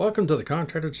Welcome to the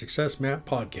Contractor Success Map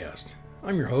podcast.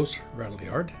 I'm your host, Bradley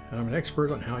Hart, and I'm an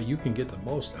expert on how you can get the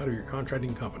most out of your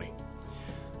contracting company.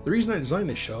 The reason I designed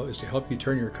this show is to help you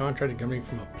turn your contracting company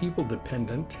from a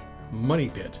people-dependent money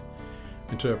pit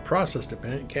into a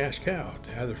process-dependent cash cow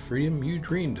to have the freedom you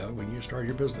dreamed of when you started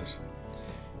your business.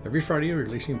 Every Friday, we're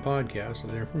releasing podcasts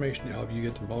with information to help you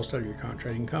get the most out of your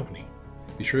contracting company.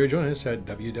 Be sure to join us at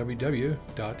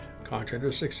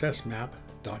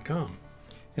www.contractorsuccessmap.com.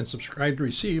 and subscribe to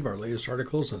receive our latest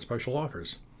articles and special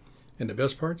offers. And the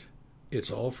best part,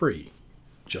 it's all free,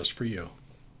 just for you.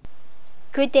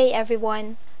 Good day,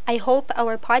 everyone. I hope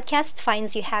our podcast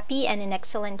finds you happy and in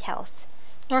excellent health.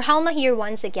 Norhalma here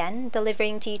once again,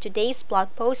 delivering to you today's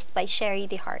blog post by Sherry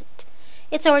DeHart.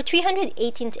 It's our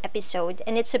 318th episode,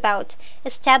 and it's about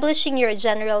establishing your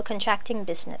general contracting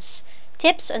business,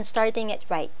 tips on starting it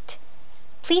right.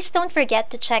 Please don't forget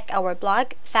to check our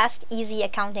blog,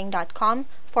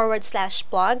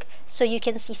 fasteasyaccounting.com/blog, so you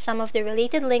can see some of the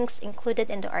related links included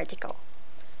in the article.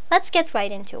 Let's get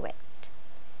right into it.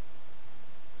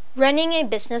 Running a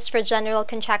business for general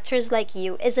contractors like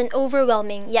you is an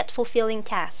overwhelming yet fulfilling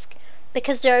task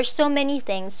because there are so many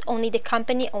things only the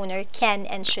company owner can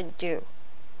and should do.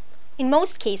 In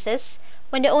most cases,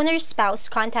 when the owner's spouse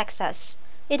contacts us,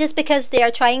 it is because they are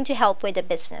trying to help with the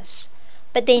business,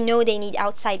 but they know they need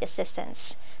outside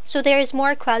assistance, so there is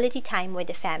more quality time with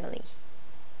the family.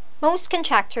 Most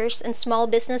contractors and small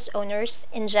business owners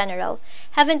in general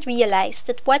haven't realized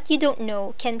that what you don't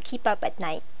know can keep up at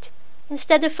night.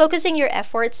 Instead of focusing your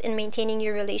efforts in maintaining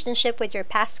your relationship with your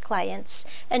past clients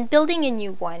and building a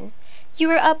new one, you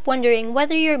are up wondering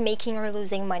whether you're making or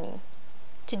losing money.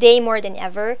 Today more than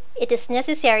ever, it is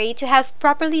necessary to have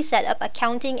properly set up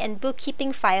accounting and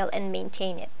bookkeeping file and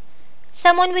maintain it.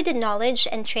 Someone with the knowledge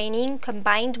and training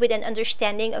combined with an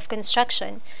understanding of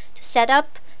construction to set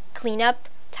up, clean up,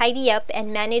 tidy up,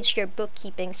 and manage your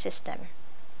bookkeeping system.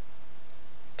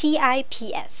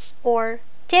 TIPS, or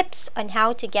Tips on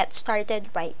How to Get Started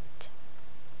Right.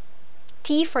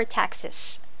 T for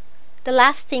taxes. The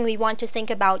last thing we want to think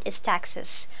about is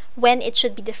taxes, when it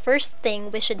should be the first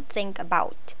thing we should think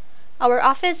about. Our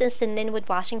office is in Lynnwood,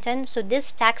 Washington, so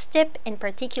this tax tip in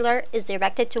particular is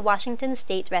directed to Washington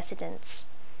State residents.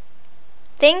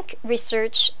 Think,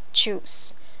 research,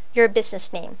 choose. Your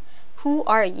business name. Who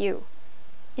are you?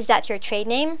 Is that your trade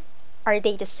name? Are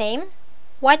they the same?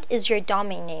 What is your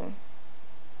domain name?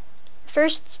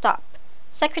 First stop.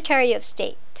 Secretary of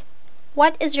State.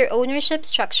 What is your ownership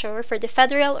structure for the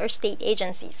federal or state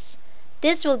agencies?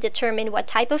 This will determine what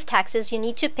type of taxes you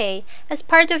need to pay as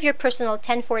part of your personal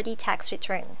 1040 tax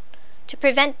return. To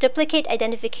prevent duplicate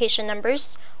identification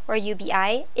numbers, or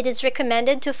UBI, it is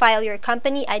recommended to file your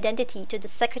company identity to the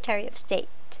Secretary of State.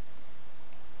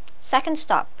 Second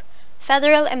stop.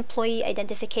 Federal Employee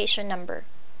Identification Number.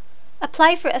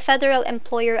 Apply for a Federal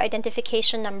Employer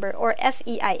Identification Number, or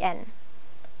FEIN.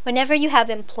 Whenever you have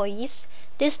employees,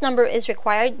 this number is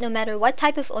required no matter what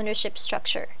type of ownership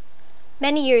structure.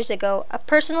 Many years ago, a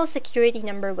personal security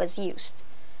number was used.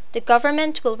 The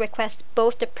government will request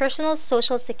both the personal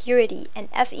social security and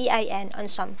FEIN on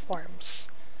some forms.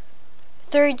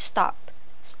 Third stop.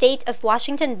 State of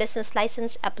Washington Business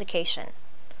License Application.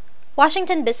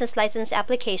 Washington Business License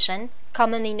Application,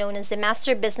 commonly known as the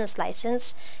Master Business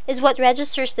License, is what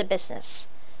registers the business.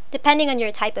 Depending on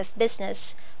your type of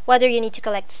business, whether you need to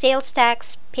collect sales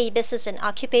tax, pay business and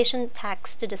occupation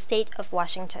tax to the state of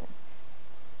Washington.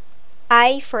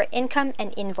 I for income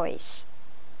and invoice.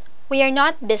 We are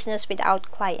not business without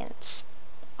clients.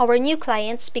 Our new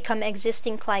clients become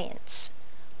existing clients.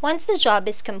 Once the job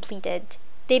is completed,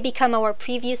 they become our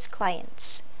previous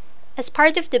clients. As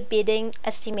part of the bidding,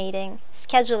 estimating,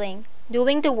 scheduling,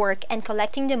 doing the work, and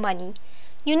collecting the money,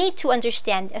 you need to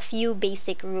understand a few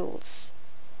basic rules.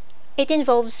 It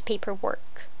involves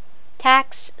paperwork,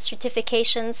 tax,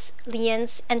 certifications,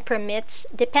 liens, and permits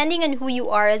depending on who you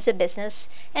are as a business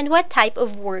and what type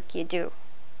of work you do.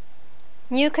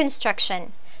 New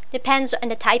construction depends on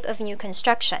the type of new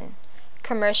construction.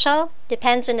 Commercial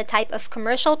depends on the type of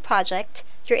commercial project,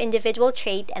 your individual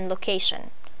trade, and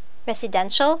location.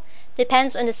 Residential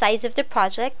depends on the size of the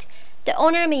project. The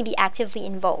owner may be actively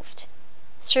involved.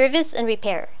 Service and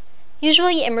repair,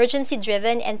 usually emergency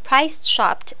driven and price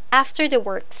shopped after the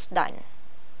work's done.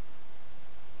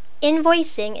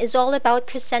 Invoicing is all about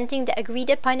presenting the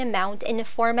agreed upon amount in a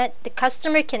format the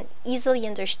customer can easily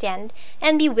understand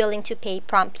and be willing to pay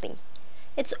promptly.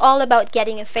 It's all about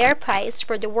getting a fair price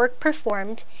for the work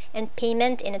performed and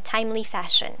payment in a timely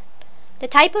fashion. The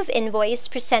type of invoice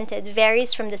presented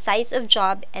varies from the size of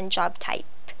job and job type.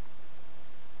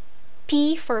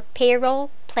 P for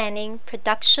payroll, planning,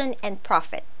 production, and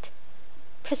profit.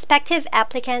 Prospective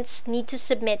applicants need to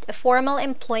submit a formal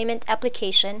employment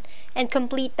application and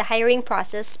complete the hiring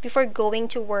process before going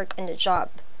to work on the job.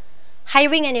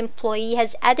 Hiring an employee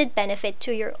has added benefit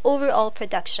to your overall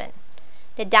production.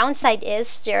 The downside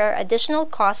is there are additional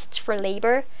costs for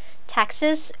labor,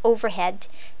 taxes, overhead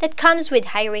that comes with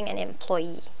hiring an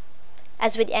employee.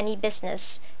 As with any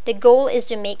business, the goal is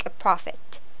to make a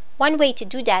profit. One way to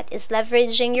do that is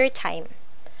leveraging your time.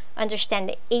 Understand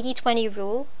the 80-20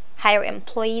 rule, hire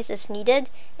employees as needed,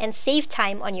 and save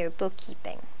time on your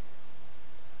bookkeeping.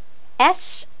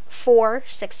 S for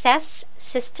success,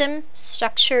 system,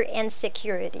 structure, and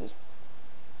security.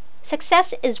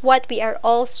 Success is what we are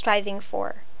all striving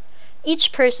for.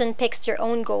 Each person picks their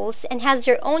own goals and has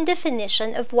their own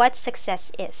definition of what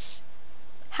success is.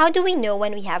 How do we know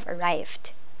when we have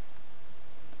arrived?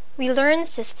 We learn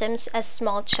systems as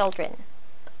small children.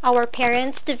 Our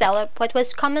parents develop what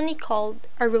was commonly called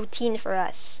a routine for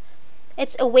us.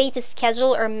 It's a way to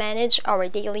schedule or manage our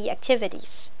daily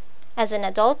activities. As an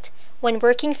adult, when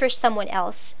working for someone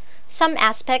else, some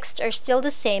aspects are still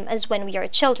the same as when we are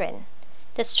children.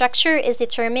 The structure is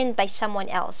determined by someone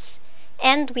else,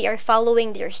 and we are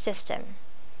following their system.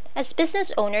 As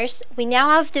business owners, we now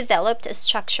have developed a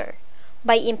structure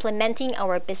by implementing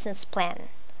our business plan.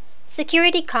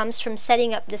 Security comes from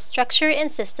setting up the structure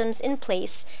and systems in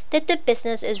place that the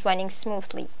business is running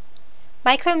smoothly.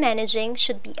 Micromanaging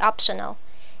should be optional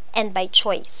and by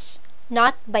choice,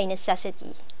 not by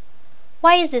necessity.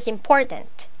 Why is this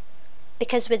important?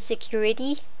 Because with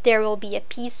security, there will be a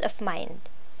peace of mind.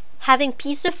 Having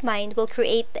peace of mind will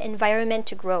create the environment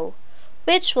to grow,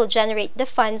 which will generate the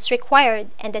funds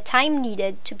required and the time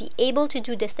needed to be able to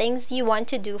do the things you want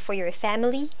to do for your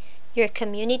family, your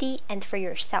community, and for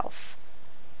yourself.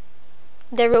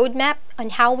 The roadmap on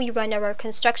how we run our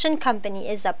construction company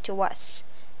is up to us,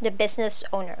 the business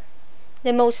owner.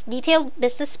 The most detailed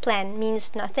business plan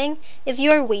means nothing if you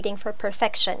are waiting for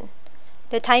perfection.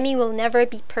 The timing will never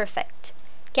be perfect.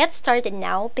 Get started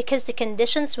now because the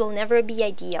conditions will never be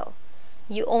ideal.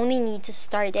 You only need to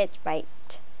start it right.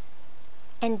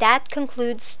 And that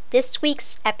concludes this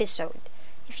week's episode.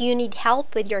 If you need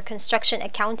help with your construction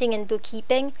accounting and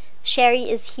bookkeeping, Sherry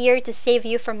is here to save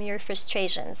you from your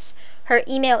frustrations. Her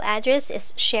email address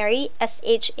is Sherry,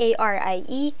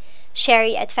 Sharie,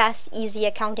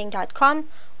 Sherry@fasteasyaccounting.com,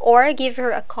 or give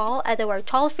her a call at our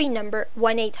toll-free number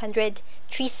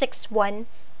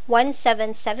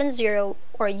 1-800-361-1770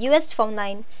 or US phone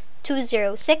line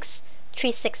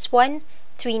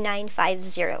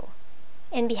 206-361-3950.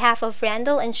 In behalf of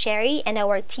Randall and Sherry and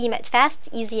our team at Fast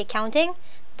Easy Accounting,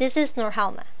 this is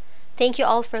Norhalma. Thank you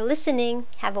all for listening.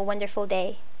 Have a wonderful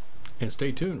day. And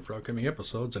stay tuned for upcoming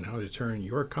episodes on how to turn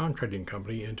your contracting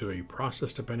company into a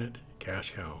process-dependent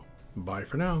cash cow. Bye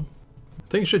for now.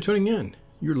 Thanks for tuning in.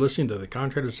 You're listening to the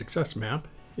Contractor Success Map.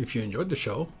 If you enjoyed the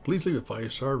show, please leave a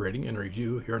 5-star rating and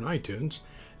review here on iTunes,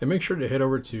 and make sure to head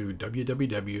over to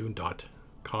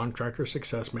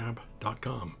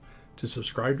www.contractorsuccessmap.com to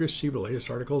subscribe to receive the latest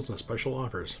articles and special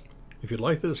offers. If you'd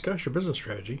like to discuss your business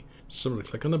strategy, simply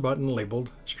click on the button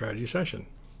labeled Strategy Session.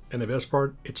 And the best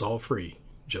part, it's all free,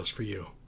 just for you.